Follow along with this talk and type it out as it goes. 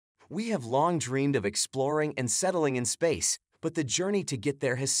We have long dreamed of exploring and settling in space, but the journey to get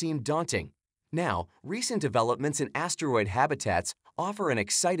there has seemed daunting. Now, recent developments in asteroid habitats offer an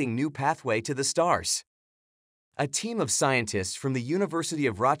exciting new pathway to the stars. A team of scientists from the University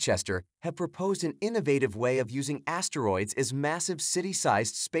of Rochester have proposed an innovative way of using asteroids as massive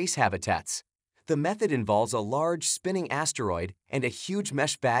city-sized space habitats. The method involves a large spinning asteroid and a huge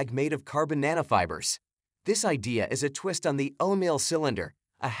mesh bag made of carbon nanofibers. This idea is a twist on the O'Neill cylinder,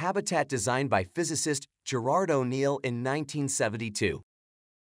 a habitat designed by physicist Gerard O'Neill in 1972.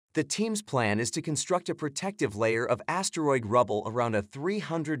 The team's plan is to construct a protective layer of asteroid rubble around a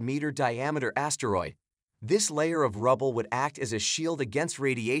 300-meter diameter asteroid. This layer of rubble would act as a shield against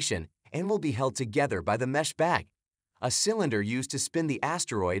radiation and will be held together by the mesh bag. A cylinder used to spin the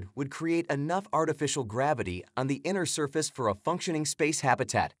asteroid would create enough artificial gravity on the inner surface for a functioning space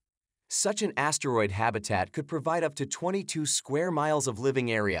habitat. Such an asteroid habitat could provide up to 22 square miles of living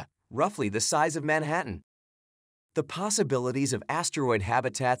area, roughly the size of Manhattan. The possibilities of asteroid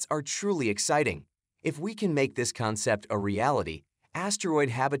habitats are truly exciting. If we can make this concept a reality, asteroid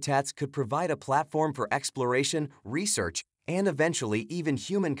habitats could provide a platform for exploration, research, and eventually even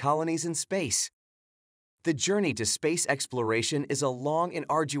human colonies in space. The journey to space exploration is a long and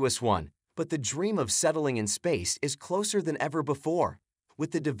arduous one, but the dream of settling in space is closer than ever before.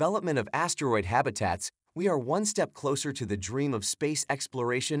 With the development of asteroid habitats, we are one step closer to the dream of space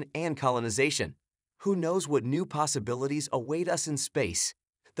exploration and colonization. Who knows what new possibilities await us in space?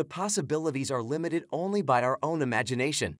 The possibilities are limited only by our own imagination.